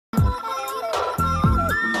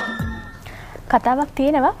කතාවක්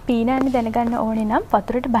තියෙනවා පීනන්නේ දැනගන්න ඕනේ නම්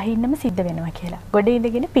වතුරට බහින්නම සිද්ධ වෙනවා කියලා. ගොඩ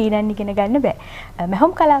ඉඳගෙන පීනන්න ඉගෙන ගන්න බෑ.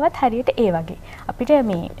 මැහුම් කලාවත් හරියට ඒ වගේ. අපිට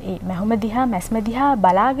මේ මැහුම දිහා මැස්ම දිහා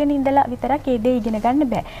බලාගෙන ඉඳලා විතරක් ඒ දේ ඉගෙන ගන්න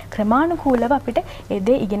බෑ. ක්‍රමානුකූලව අපිට ඒ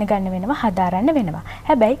දේ ඉගෙන ගන්න වෙනවා, හදාරන්න වෙනවා.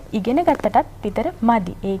 හැබැයි ඉගෙන ගත්තටත් විතර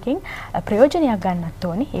මදි. ඒකෙන් ප්‍රයෝජනයක් ගන්නත්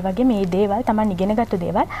ඕනේ. ඒ වගේ මේ දේවල් Taman ඉගෙනගත්තු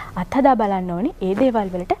දේවල් අත්හදා බලන්න ඕනේ. ඒ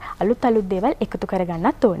දේවල් වලට අලුත් දේවල් එකතු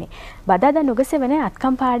කරගන්නත් ඕනේ. බදාදා නුගසෙවන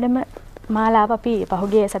අත්කම් පාඩම මාලාව අපි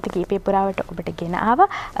පහුගිය සති කිහිපය පුරාවට ඔබට ගෙන ආවා.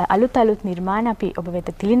 අලුත් නිර්මාණ අපි ඔබ වෙත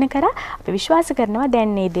තිලින කරා. අපි විශ්වාස කරනවා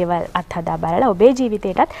දැන් මේ දේවල් අත්හදා බලලා ඔබේ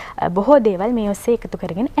ජීවිතයටත් බොහෝ දේවල් මේ ඔස්සේ එකතු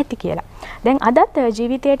කරගෙන ඇති කියලා. දැන් අදත්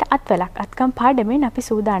ජීවිතයට අත්වලක් අත්කම් පාඩමෙන් අපි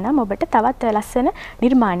සූදානම් ඔබට තවත් ලස්සන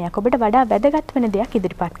නිර්මාණයක් ඔබට වඩා වැදගත් වෙන දෙයක්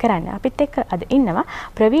ඉදිරිපත් කරන්න. අපිත් එක්ක අද ඉන්නවා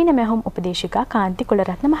ප්‍රවීණ මැහුම් උපදේශිකා කාන්ති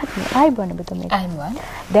කුලරත්න මහත්මිය. ආයුබෝවන් ඔබතුමියට. ආයුබෝවන්.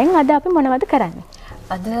 දැන් අද අපි මොනවද කරන්නේ?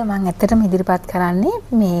 අද මම ඇත්තටම ඉදිරිපත් කරන්නේ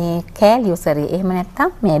මේ කෑලියොසරි. එහෙම නැත්නම්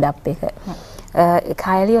මේඩප් එක.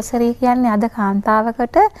 කෑලියොසරි කියන්නේ අද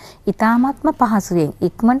කාන්තාවකට ඉතාමත්ම පහසුවෙන්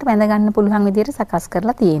ඉක්මනට වැඳ ගන්න පුළුවන් විදිහට සකස්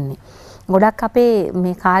කරලා තියෙන්නේ. ගොඩක් අපේ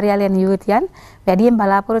මේ කාර්යාලයන් යුවතියන් වැඩියෙන්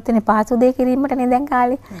බලාපොරොත්තු වෙන පහසු දෙයක් කිරීමට නේ දැන්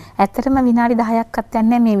කාලේ. ඇත්තටම විනාඩි 10ක්වත්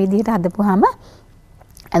යන්නේ මේ විදිහට හදපුවාම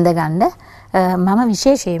ඇඳ ගන්න. මම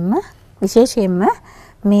විශේෂයෙන්ම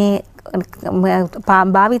මේ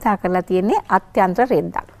භාවිතා කරලා තියෙන්නේ අත්‍යන්ත්‍ර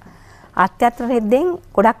රෙද්දක්. අත්‍යන්ත්‍ර රෙද්දෙන්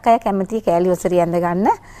ගොඩක් අය කැමති කෑලියොසරිය ඇඳ ගන්න.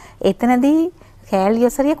 එතනදී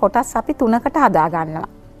කෑලියොසරිය කොටස් අපි 3කට හදා ගන්නවා.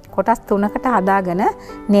 කොටස් 3කට හදාගෙන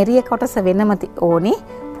නෙරිය කොටස වෙනම ඕනි,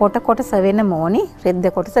 පොට කොටස වෙනම ඕනි, රෙද්ද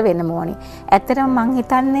කොටස වෙනම ඕනි. ඇත්තටම මං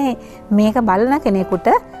හිතන්නේ මේක බලන කෙනෙකුට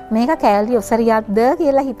මේක කෑලියොසරියක්ද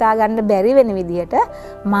කියලා හිතා ගන්න බැරි වෙන විදිහට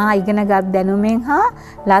මා ඉගෙනගත් දැනුමෙන් හා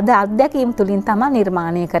ලද අත්දැකීම් තුලින් තමයි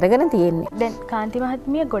නිර්මාණය කරගෙන තියෙන්නේ. දැන් කාන්ති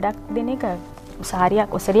මහත්මිය ගොඩක් දෙනෙක්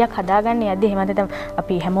සාරියක් ඔසරියක් හදාගන්න යද්දි එහෙම නැත්නම්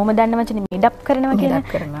අපි හැමෝම දන්න වචනේ මේඩප් කරනවා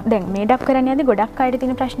කියලා. දැන් මේඩප් කරන්න යද්දි ගොඩක් අයට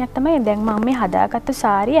තියෙන ප්‍රශ්නයක් තමයි දැන් මම මේ හදාගත්තු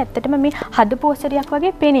සාරිය ඇත්තටම මේ හදපු ඔසරියක්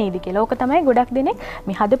වගේ පෙනේද කියලා. ඕක තමයි ගොඩක් දෙනෙක්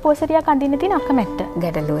මේ හදපු ඔසරියක් අඳින්න තියෙන අකමැත්ත.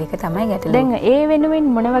 ගැටලුව ඒක තමයි ගැටලුව. දැන් ඒ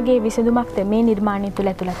වෙනුවෙන් මොන වගේ විසඳුමක්ද මේ නිර්මාණය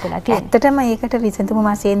තුල ඇතුළත් වෙලා තියෙන්නේ? ඇත්තටම ඒකට විසඳුම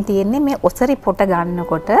වශයෙන් තියෙන්නේ මේ ඔසරි පොට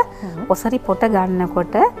ගන්නකොට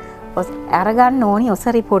අරගන්න ඕනි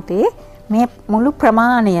ඔසරි පොටේ මේ මුළු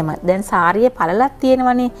ප්‍රමාණයම දැන් සාරියේ පළලක්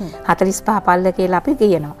තියෙනවනේ 45 පල්ල කියලා අපි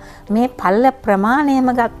කියනවා. මේ පල්ල ප්‍රමාණයම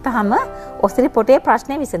ගත්තාම ඔසරි පොටේ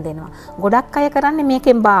ප්‍රශ්නේ විසඳෙනවා. ගොඩක් අය කරන්නේ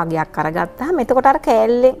මේකෙන් භාගයක් අරගත්තාම එතකොට අර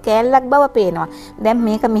කෑල්ලක් බව පේනවා. දැන්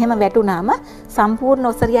මේක මෙහෙම වැටුනාම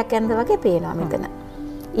සම්පූර්ණ ඔසරියක් ඇඳ වගේ පේනවා මෙතන.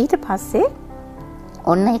 ඊට පස්සේ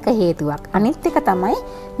ඔන්න එක හේතුවක්. අනිත් එක තමයි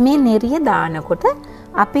මේ නෙරිය දානකොට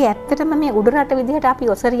අපි ඇත්තටම මේ උඩරට විදිහට අපි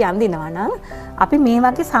ඔසරිය අඳිනවා නම් අපි මේ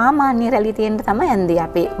වගේ සාමාන්‍ය රැලි තියෙන්න තමයි ඇඳේ.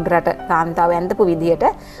 අපේ උඩරට කාන්තාව ඇඳපු විදිහට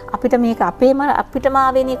අපිට මේක අපිටම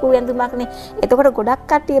ආවෙනිකු ඇඳුමක්නේ. එතකොට ගොඩක්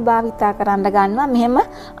කට්ටිය භාවිතා කරන්න ගන්නවා මෙහෙම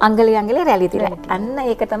අඟලේ රැලි තියලා. අන්න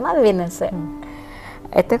ඒක තමයි වෙනස.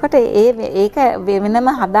 එතකොට ඒක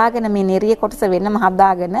වෙනම හදාගෙන මේ නෙරිය කොටස වෙනම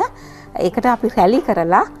හදාගෙන ඒකට අපි රැලි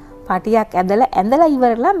කරලා පටියක් ඇඳලා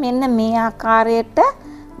ඉවරලා මෙන්න මේ ආකාරයට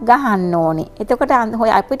ගහන්න ඕනේ. එතකොට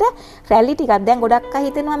අපිට රැලි ටිකක් දැන් ගොඩක් අය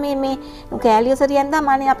හිතනවා මේ කෑලියොසරියෙන් දැන්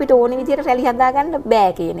අනේ අපිට ඕනි විදියට රැලි හදාගන්න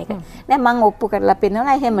බෑ කියන එක. නෑ මම ඔප්පු කරලා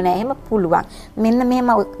පෙන්නනවා එහෙම නෑ. එහෙම පුළුවන්. මෙන්න මෙහෙම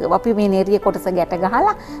අපි මේ නෙරිය කොටස ගැට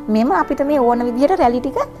ගහලා මෙහෙම අපිට මේ ඕන විදියට රැලි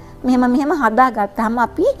ටික මෙහෙම හදාගත්තාම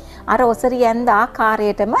අපි අර ඔසරිය ඇඳ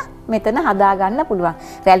ආකාරයටම මෙතන හදාගන්න පුළුවන්.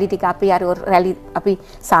 රැලි ටික අපි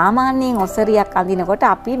සාමාන්‍යයෙන් ඔසරියක් අඳිනකොට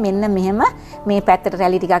අපි මෙන්න මෙහෙම මේ පැත්තට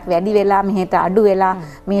රැලි ටිකක් වැඩි වෙලා මෙහෙට අඩු වෙලා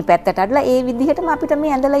මේ පැත්තට අඩලා ඒ විදිහටම අපිට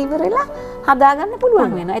මේ ඇඳලා ඉවරලා හදාගන්න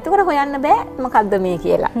පුළුවන් වෙනවා. එතකොට හොයන්න බෑ මොකද්ද මේ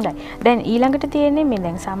කියලා. හොඳයි. දැන් ඊළඟට තියෙන්නේ මේ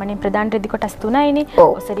දැන් සාමාන්‍යයෙන් ප්‍රධාන රෙදි කොටස් තුනයිනේ.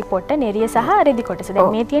 ඔසරි පොට, නෙරිය සහ රෙදි කොටස.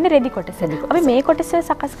 දැන් මේ තියෙන රෙදි කොටස. අපි මේ කොටස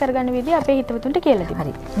සකස් කරගන්න විදිහ අපේ හිතවතුන්ට කියලා දෙන්න.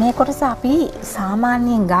 හරි. මේ කොටස අපි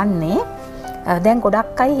සාමාන්‍යයෙන් ගන්නේ දැන්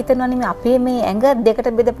ගොඩක් අය හිතනවනේ මේ අපේ මේ ඇඟ දෙකට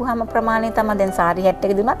බෙදපුවාම ප්‍රමාණය තමයි දැන් සාරි හැට්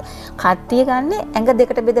එක දුන්නත් කට්ටිය ගන්න ඇඟ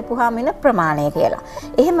දෙකට බෙදපුවාම එන ප්‍රමාණය කියලා.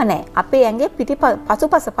 එහෙම නැහැ. අපේ ඇඟේ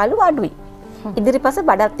පසුපස පළු අඩුයි. ඉදිරිපස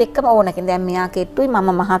බඩත් එක්කම ඕනකින් දැන් මෙයා කෙට්ටුයි මම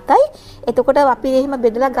මහතයි. එතකොට අපි එහෙම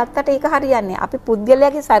බෙදලා ගත්තට ඒක හරියන්නේ. අපි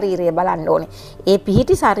පුද්ගලයාගේ ශරීරය බලන්න ඕනේ. ඒ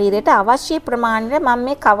පිහිටි ශරීරයට අවශ්‍ය ප්‍රමාණයට මම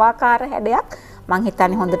මේ කවාකාර හැඩයක් මං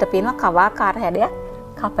හිතන්නේ හොඳට පේනවා කවාකාර හැඩයක්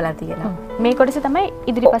කපලා තියෙනවා. මේ කොටස තමයි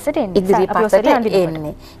ඉදිරිපසට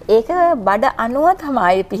එන්නේ. ඒක බඩ අණුව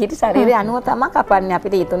තමයි පිහිටි ශරීරයේ අණුව තමයි කපන්නේ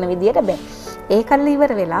අපිට ඊතුන විදියට බෑ. ඒකල්ල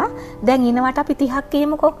ඉවර වෙලා දැන් ඊනවට අපි 30ක්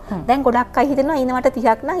කියමුකෝ. දැන් ගොඩක් අය හිතනවා ඊනවට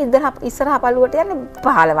 30ක් නම් ඉස්සරහ පළුවට යන්නේ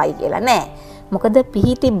 15යි කියලා. නෑ. මොකද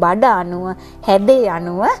පිහිටි බඩ අණුව හැඩේ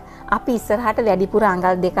අණුව අපි ඉස්සරහට වැඩිපුර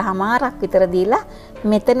අඟල් 2.5ක් විතර දීලා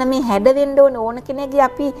මෙතන මේ හැඩ වෙන්න ඕන කෙනෙක්ගේ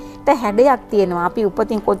අපිට හැඩයක් තියෙනවා. අපි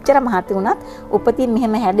උපතින් කොච්චර මහත් වුණත් උපතින්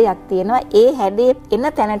මෙහෙම හැඩයක් තියෙනවා. ඒ හැඩේ එන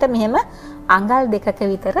තැනට මෙහෙම අඟල් 2ක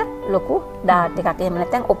විතර ලොකු ඩාට් එකක් එහෙම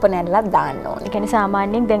නැත්නම් ඔපන ඇල්ලක් දාන්න ඕනේ. ඒ කියන්නේ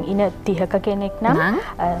සාමාන්‍යයෙන් දැන් ඉන 30ක කෙනෙක් නම්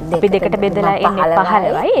අපි දෙකට බෙදලා එන්නේ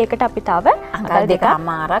 15යි. ඒකට අපි තව අඟල්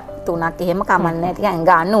 2.5ක් 3ක් එහෙම කමන්නේ ටික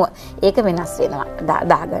ඇඟ අනුව. ඒක වෙනස් වෙනවා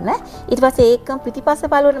දාගෙන. ඊට පස්සේ ඒකම පිටිපස්ස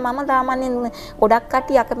බලුවන මම සාමාන්‍යයෙන් ගොඩක්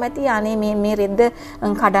කට්ටිය අකමැති අනේ මේ රෙද්ද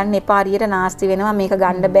කඩන්න එපා හරියට නාස්ති වෙනවා මේක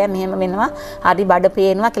ගන්න බෑ මෙහෙම වෙනවා හරි බඩ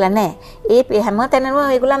පේනවා කියලා නෑ. ඒ හැම තැනම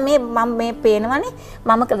ඒගොල්ලන් මම මේ පේනවනේ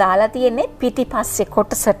මම දාලා තියෙන්නේ පිටිපස්සේ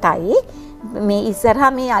කොටසටයි මේ ඉස්සරහා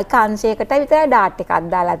මේ එක අංශයකට විතර ඩාට් එකක්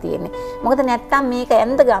දාලා තියෙන්නේ. මොකද නැත්තම් මේක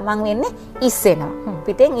ඇඳ ගමන් වෙන්නේ ඉස්සෙනවා.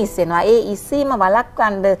 පිටෙන් ඉස්සෙනවා. ඒ ඉස්සීම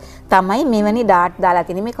වළක්වන්න තමයි මෙවැනි ඩාට් දාලා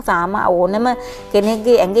තියෙන්නේ. මේක ඕනම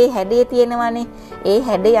කෙනෙක්ගේ ඇඟේ හැඩේ තියෙනවානේ. ඒ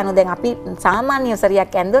හැඩේ අනු දැන් අපි සාමාන්‍ය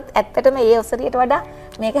ඔසරියක් ඇඳොත් ඇත්තටම ඒ ඔසරියට වඩා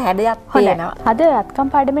මේක හැඩයක් තියෙනවා. අද අත්කම්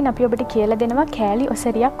පාඩමෙන් අපි ඔබට කියලා දෙනවා කෑලි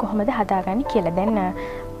ඔසරියක් කොහොමද හදාගන්නේ කියලා. දැන්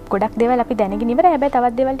ගොඩක් දේවල් අපි දැනගෙන ඉවරයි. හැබැයි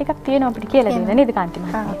තවත් දේවල් ටිකක් තියෙනවා අපිට කියලා දෙන්න නේද කාන්ති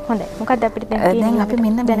මහත්මිය. හොඳයි. මොකක්ද අපිට දැන් තියෙන්නේ? දැන් අපි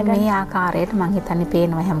මෙන්න මේ ආකාරයට මම හිතන්නේ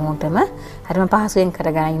පේනවා හැමෝටම. හරිම පහසුවෙන්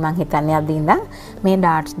කරගන්නයි මම හිතන්නේ අද ඉඳන් මේ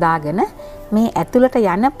ඩාට්ස් දාගෙන මේ ඇතුළට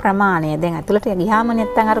යන ප්‍රමාණය දැන් ඇතුළට ගියාම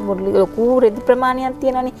නැත්තම් අර ලොකු රෙදි ප්‍රමාණයක්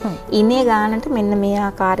තියෙනවානේ. ඉනේ ගානට මෙන්න මේ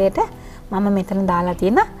ආකාරයට මම මෙතන දාලා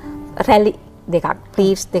තියෙන රැලි දෙකක්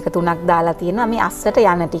ප්ලීට්ස් දෙක තුනක් දාලා තියෙනවා මේ අස්සට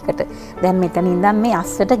යන ටිකට. දැන් මෙතන ඉඳන් මේ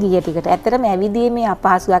අස්සට ගිය ටිකට. ඇත්තටම ඇවිදීමේ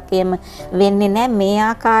අපහසුයක් එහෙම වෙන්නේ නැහැ. මේ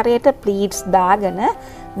ආකාරයට ප්ලීට්ස් දාගෙන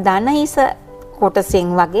දනහිස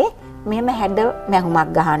කොටසෙන් වගේ මෙහෙම හැඩ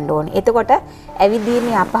මැහුමක් ගහන්න ඕනේ. එතකොට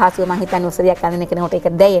ඇවිදීමේ අපහසුව මම හිතන්නේ උසරියක් අඳින කෙනෙකුට ඒක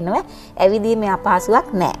දැනෙනවා. ඇවිදීමේ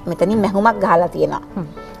අපහසුයක් නැහැ. මෙතනින් මැහුමක් ගහලා තියෙනවා.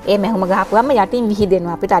 ඒ මැහුම ගහපුවම යටින්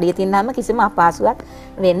විහිදෙනවා. අපිට අඩිය තියනම කිසිම අපහසුයක්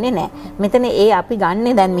වෙන්නේ නැහැ. මෙතන ඒ අපි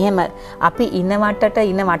ගන්නෙ දැන් මෙහෙම අපි ඉන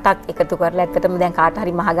වටක් එකතු කරලා ඇත්තටම දැන් කාට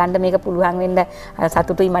හරි මහ ගන්න මේක පුළුවන් වෙන්න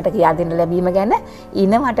සතුටුයි මට කියා දෙන්න ලැබීම ගැන.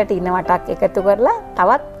 ඉන වටක් එකතු කරලා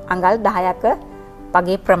තවත් අඟල් 10ක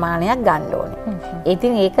වගේ ප්‍රමාණයක් ගන්න ඕනේ.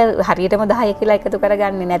 ඉතින් ඒක හරියටම 10 කියලා එකතු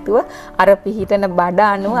කරගන්නේ නැතුව අර පිහිටන බඩ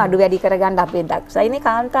අණු අඩු වැඩි කරගන්න අපේ දක්ෂයිනේ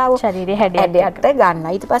කාන්තාවෝ ශරීරයේ හැඩයට ගන්න.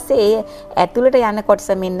 ඊට පස්සේ ඒ ඇතුළට යන කොටස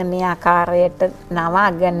මෙන්න මේ ආකාරයට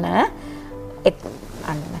නවාගෙන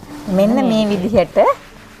මෙන්න මේ විදිහට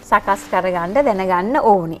සකස් කරගන්න දැනගන්න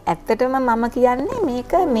ඕනි. ඇත්තටම මම කියන්නේ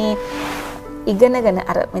මේක මේ ඉගෙනගෙන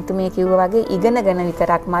අර මෙතුමිය කිව්වා වගේ ඉගෙනගෙන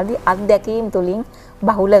විතරක් මදි අත්දැකීම් තුලින්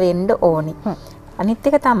බහුල වෙන්න ඕනි. අනිත්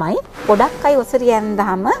එක තමයි ගොඩක් අය ඔසරිය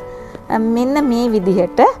ඇඳාම මෙන්න මේ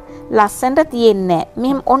විදිහට ලස්සනට තියෙන්නේ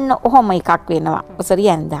මෙහෙම ඔන්න ඔහොම එකක් වෙනවා ඔසරිය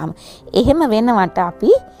ඇඳාම. එහෙම වෙනවට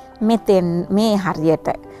අපි මෙතෙන් මේ හරියට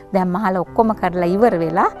දැන් මහල ඔක්කොම කරලා ඉවර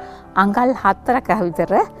වෙලා අඟල් 4ක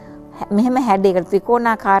විතර මෙහෙම හැඩයකට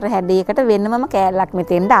ත්‍රිකෝණාකාර හැඩයකට වෙනමම කෑල්ලක්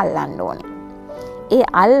මෙතෙන්ට අල්ලන්න ඕනේ. ඒ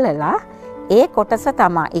අල්ලලා ඒ කොටස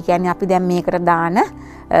තමයි. ඒ කියන්නේ අපි දැන් මේකට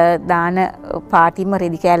දාන පාටිම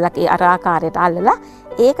රෙදි කෑල්ලක් ඒ අර ආකාරයට අල්ලලා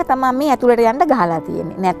ඒක තමයි මේ ඇතුළට යන්න ගහලා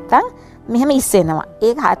තියෙන්නේ. නැත්තම් මෙහෙම ඉස්සෙනවා.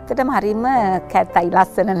 ඒක ඇත්තටම හරිම කැතයි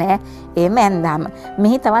ලස්සන නෑ. එහෙම ඇඳාම.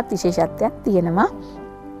 මෙහි තවත් විශේෂත්වයක් තියෙනවා.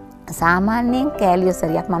 සාමාන්‍යයෙන් කෑලි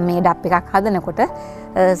ඔසරියක් මම මේ ඩප් එකක් හදනකොට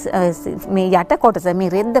මේ යට කොටස මේ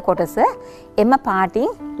රෙද්ද කොටස එම පාටින්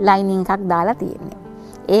ලයිනින් එකක් දාලා තියෙන්නේ.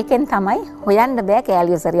 ඒකෙන් තමයි හොයන්න බෑ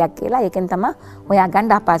කෑලි ඔසරියක් කියලා. ඒකෙන් තමයි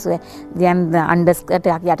හොයාගන්න අපහසුයි. දැන් අන්ඩර්ස්කර්ට්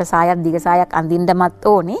එකක් යට සායක් දිග සායක් අඳින්නමත්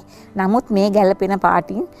ඕනේ. නමුත් මේ ගැළපෙන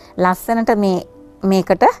පාටින් ලස්සනට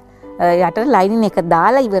මේකට යට ලයිනින් එක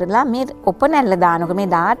දාලා ඉවරලා මේ ඔපනැල්ල දානකොට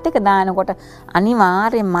මේ ඩාට් එක දානකොට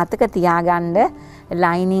අනිවාර්යෙන් මතක තියාගන්න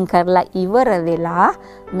ලයිනින් කරලා ඉවර වෙලා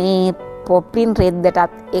මේ පොපින් රෙද්දටත්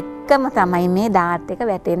එක්කම තමයි මේ ඩාට් එක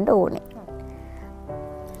වැටෙන්න ඕනේ.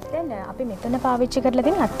 අපි මෙතන පාවිච්චි කරලා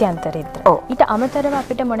තියෙන අත්‍යන්ත රෙද්ද. ඊට අමතරව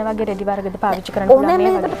අපිට මොන වගේ රෙදි වර්ගද පාවිච්චි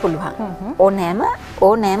කරන්න පුළුවන්?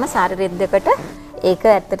 ඕනෑම සාර රෙද්දකට ඒක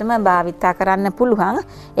ඇත්තටම භාවිතා කරන්න පුළුවන්.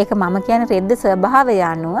 ඒක මම කියන රෙද්ද ස්වභාවය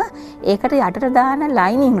අනුව ඒකට යටට දාන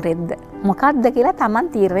ලයිනින් රෙද්ද මොකක්ද කියලා Taman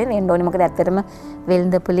තීරණය වෙන්න ඕනේ. මොකද ඇත්තටම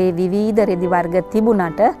වෙළඳපොලේ විවිධ රෙදි වර්ග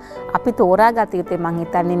තිබුණාට අපි තෝරාගත යුත්තේ මං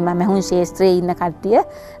හිතන්නේ මම හුන් ශාස්ත්‍රයේ ඉන්න කට්ටිය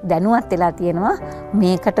දැනුවත් වෙලා තියෙනවා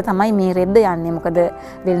මේකට තමයි මේ රෙද්ද යන්නේ. මොකද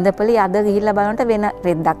වෙළඳපොලේ අද ගිහිල්ලා බලනකොට වෙන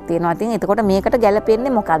රෙද්දක් තියෙනවා. ඉතින් එතකොට මේකට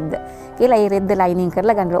ගැලපෙන්නේ මොකද්ද කියලා ඒ රෙද්ද ලයිනින්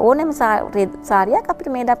කරලා ගන්න. ඕනෙම සාරියක්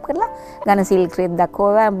අපිට මේඩප් කරලා ගන්න සිල්ක් රෙද්දක්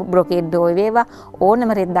හොවා බ්‍රොකේඩ් හොය වේවා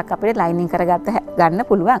ඕනම රෙද්දක් අපිට ලයිනින් කරගත්ත ගන්න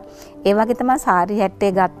පුළුවන්. ඒ වගේ තමයි සාරි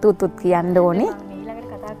හැට්ටේ ගත්ත උතුත් කියන්න ඕනේ.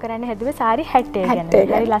 කතා කරන්න හැදුවේ සාරි හැට්ටේ ගැන.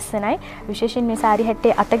 හරි ලස්සනයි. විශේෂයෙන් මේ සාරි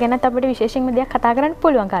හැට්ටේ අත ගැනත් අපිට විශේෂයෙන්ම දෙයක් කතා කරන්න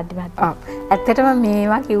පුළුවන් කාන්ති මහත්මිය. ඇත්තටම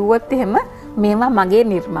මේවා කිව්වොත් එහෙම මේවා මගේ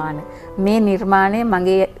නිර්මාණ. මේ නිර්මාණය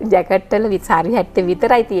මගේ ජැකට් වල සාරි හැට්ට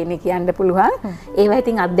විතරයි තියෙන්නේ කියන්න පුළුවන්. ඒවා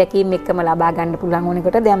ඉතින් අත්දැකීම් එක්කම ලබා ගන්න පුළුවන්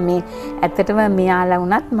ඕනෙකට දැන් මේ ඇත්තටම මෙයාලා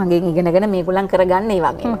වුණත් මගෙන් ඉගෙනගෙන මේගොල්ලන් කරගන්න ඒ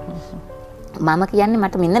වගේ. මම කියන්නේ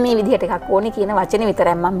මට මෙන්න මේ විදිහට එකක් ඕනේ කියන වචනේ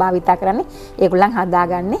විතරයි මම භාවිතා කරන්නේ. ඒගොල්ලන්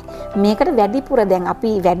හදාගන්නේ මේකට වැඩිපුර දැන්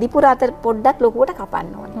අපි වැඩිපුර අතර පොඩ්ඩක් ලොකුවට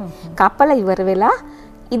කපන්න ඕනේ. කපලා ඉවර වෙලා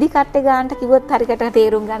ඉදි කට්ටේ ගන්නට කිව්වොත් හරියට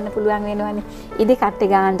තේරුම් ගන්න පුළුවන් වෙනවනේ. ඉදි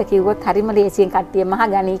කට්ටේ ගන්නට කිව්වොත් හරිම ලේසියෙන් කට්ටිය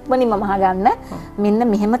මහගන්න ඉක්මනින්ම මහගන්න. මෙන්න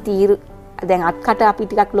මෙහෙම තීරු දැන් අත්කට අපි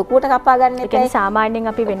ටිකක් ලොකුවට කපා ගන්න ඒ කියන්නේ සාමාන්‍යයෙන්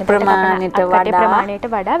අපි වෙන ප්‍රමාණයට වඩා වැඩි ප්‍රමාණයක්.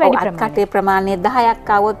 අත්කටේ ප්‍රමාණය 10ක්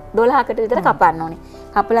આવොත් 12කට විතර කපන්න ඕනේ.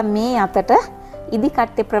 කපලා මේ අතට ඉදි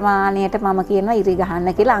කට්ටේ ප්‍රමාණයට මම කියනවා ඉරි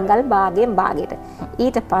ගහන්න කියලා අඟල් භාගයෙන් භාගයට.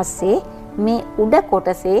 ඊට පස්සේ මේ උඩ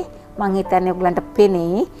කොටසේ මං හිතන්නේ ඔයගලන්ට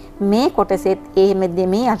පෙනේ මේ කොටසෙත් එහෙම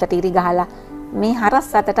දෙමේ අතට ඉරි ගහලා මේ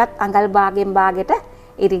හරස් අතටත් අඟල් භාගයෙන් භාගයට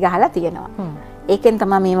ඉරි ගහලා තියෙනවා. ඒකෙන්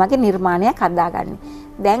තමයි මේ වගේ නිර්මාණයක් හදාගන්නේ.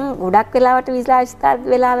 දැන් ගොඩක් වෙලාවට විශ්ලාෂිත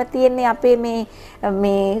වෙලාව තියෙන්නේ අපේ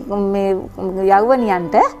මේ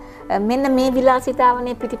යෞවනියන්ට මෙන්න මේ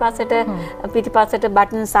විලාසිතාවනේ පිටිපස්සට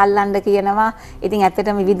බටන් සල්ලන්න කියනවා. ඉතින්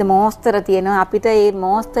ඇත්තටම විවිධ මෝස්තර තියෙනවා. අපිට මේ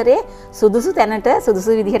මෝස්තරේ සුදුසු තැනට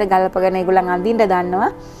සුදුසු විදිහට ගලපගෙන ඒගොල්ලන් අඳින්න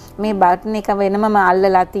දන්නවා. මේ බටන් එක වෙනමම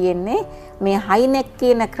අල්ලලා තියෙන්නේ මේ හයිනෙක්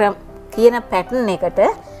කියන පැටර්න් එකට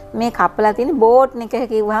මේ කපලා තියෙන බෝට් එක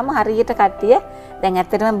කිව්වහම හරියට කට්ටිය දැන්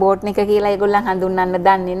ඇත්තටම බෝට් එක කියලා ඒගොල්ලන් හඳුන්වන්න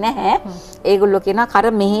දන්නේ නැහැ. ඒගොල්ලෝ කියනවා කර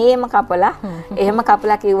මෙහෙම කපලා එහෙම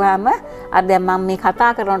කපලා කිව්වහම අර දැන් මම මේ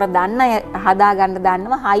කතා කරනකොට හදා ගන්න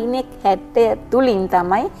දන්නවා හයිනෙක් 70 තුලින්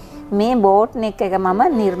තමයි මේ බෝට් එක මම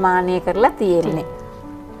නිර්මාණය කරලා තියෙන්නේ.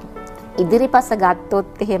 ඉදිරිපස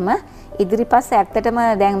ගත්තොත් එහෙම ඉදිරිපස්ස ඇත්තටම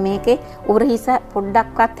දැන් මේකේ උරහිස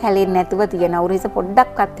පොඩ්ඩක්වත් හැලෙන්නේ නැතුව තියෙනවා. උරහිස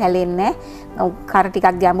පොඩ්ඩක්වත් හැලෙන්නේ කර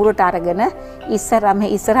ටිකක් ගැඹුරට අරගෙන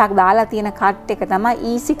ඉස්සරහක් දාලා තියෙන කට් එක තමයි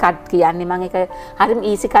ඊසි කට් කියන්නේ. මම ඒක හරිම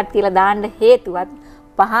ඊසි කට් කියලා දාන්න හේතුවත්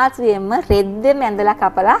පහසුවෙන්ම රෙද්දෙම ඇඳලා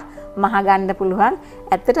කපලා මහ ගන්න පුළුවන්.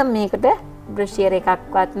 ඇත්තටම මේකට බ්‍රෂියර්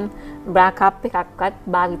එකක්වත් බ්‍රා කප් එකක්වත්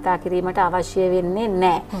භාවිතා කිරීමට අවශ්‍ය වෙන්නේ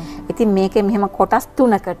නැහැ. ඉතින් මේකේ මෙහෙම කොටස්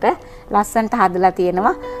තුනකට ලස්සන්ට හදලා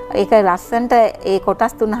තියෙනවා. ඒක ලස්සන්ට ඒ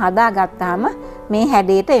කොටස් තුන හදාගත්තාම මේ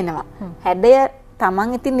හැඩයට එනවා. හැඩය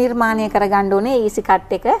තමන් ඉතින් නිර්මාණය කරගන්න ඕනේ ඊසි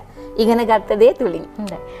කට් එක ඉගෙන ගත්ත දේ තුලින්.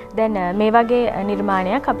 දැන් මේ වගේ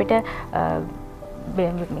නිර්මාණයක් අපිට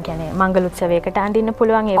කියන්නේ මංගල උත්සවයකට අඳින්න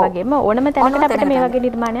පුළුවන් ඒ වගේම ඕනම තැනකට අපිට මේ වගේ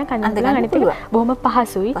නිර්මාණයක් අඳින්න පුළුවන්. අනිත් එක බොහොම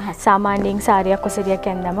පහසුයි. සාමාන්‍යයෙන් සාරියක් ඔසරියක්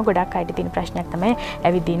ඇඳනම ගොඩක් අයට තියෙන ප්‍රශ්නයක් තමයි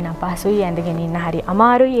ඇවිදින්න අපහසුයි, ඇඳගෙන ඉන්න හරි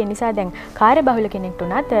අමාරුයි. ඒ නිසා දැන් කාර්යබහුල කෙනෙක්ට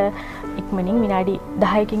උනත් ඉක්මනින් විනාඩි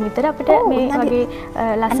 10කින් විතර අපිට මේ වගේ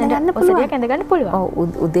ලස්සන ඔසරියක් ඇඳ ගන්න පුළුවන්.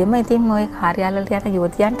 ඔව් උදේම ඉතින් ওই කාර්යාලවලට යන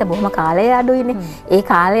යුවතියන්ට බොහොම කාලය අඩුයිනේ. ඒ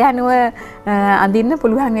කාලය අනුව අඳින්න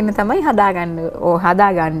පුළුවන් වෙන තමයි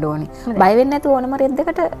හදාගන්න ඕනේ. බය වෙන්නේ නැතුව ඕනම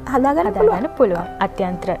රෙද්දකට හදාගන්න පුළුවන්.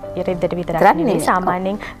 අත්‍යන්තර රෙද්දට විතරක් නෙවෙයි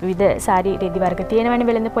සාමාන්‍යයෙන් විවිධ සාරි රෙදි වර්ග තියෙනවනේ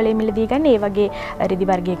වෙළඳ පොලේ මිලදී ගන්න. ඒ වගේ රෙදි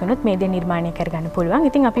වර්ගයකනොත් මේ දේ නිර්මාණය කරගන්න පුළුවන්.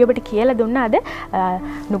 ඉතින් අපි ඔබට කියලා දුන්නා අද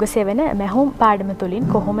නුගසෙවන මැහුම් පාඩම තුලින්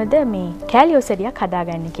කොහොමද මේ කෑලි ඔසරියක්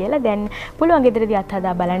හදාගන්නේ කියලා. දැන් පුළුවන් ගෙදරදී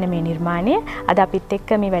අත්හදා බලන්න මේ නිර්මාණය. අද අපිත්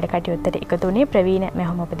එක්ක මේ වැඩ කටයුත්තට එකතු වුණේ ප්‍රවීණ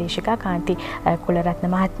මැහුම් උපදේශිකා කාන්ති කුලරත්න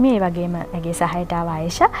මහත්මිය. ඒ වගේම ඇගේ සහායට ආව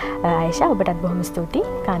ආයෂා ඔබටත් බොහොම ස්තුතියි.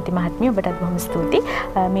 කාන්ති මහත්මිය ඔබටත් බොහොම ස්තුතියි.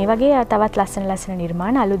 මේ වගේ තවත් ලස්සන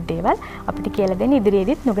නිර්මාණ අලුත් දේවල් අපිට කියලා දෙන්න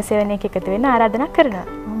ඉදිරියේදීත් නුගසෙවන එක එකතු වෙන්න ආරාධනා කරනවා.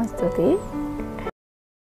 බොහොම ස්තුතියි.